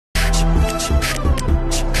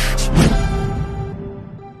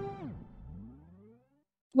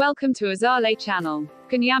Welcome to Azale channel.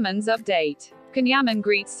 Yaman's update. Yaman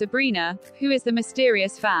greets Sabrina, who is the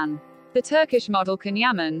mysterious fan. The Turkish model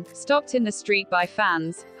Yaman, stopped in the street by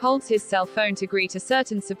fans, holds his cell phone to greet a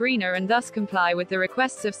certain Sabrina and thus comply with the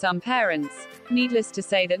requests of some parents. Needless to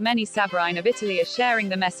say that many Sabrina of Italy are sharing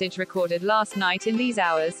the message recorded last night in these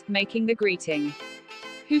hours, making the greeting.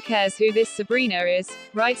 Who cares who this Sabrina is,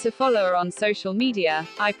 writes a follower on social media,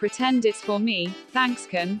 I pretend it's for me, thanks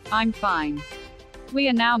Can, I'm fine. We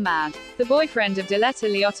are now mad. The boyfriend of Diletta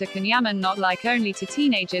Leotta Yaman not like only to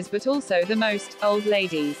teenagers but also the most old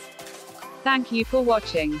ladies. Thank you for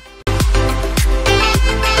watching.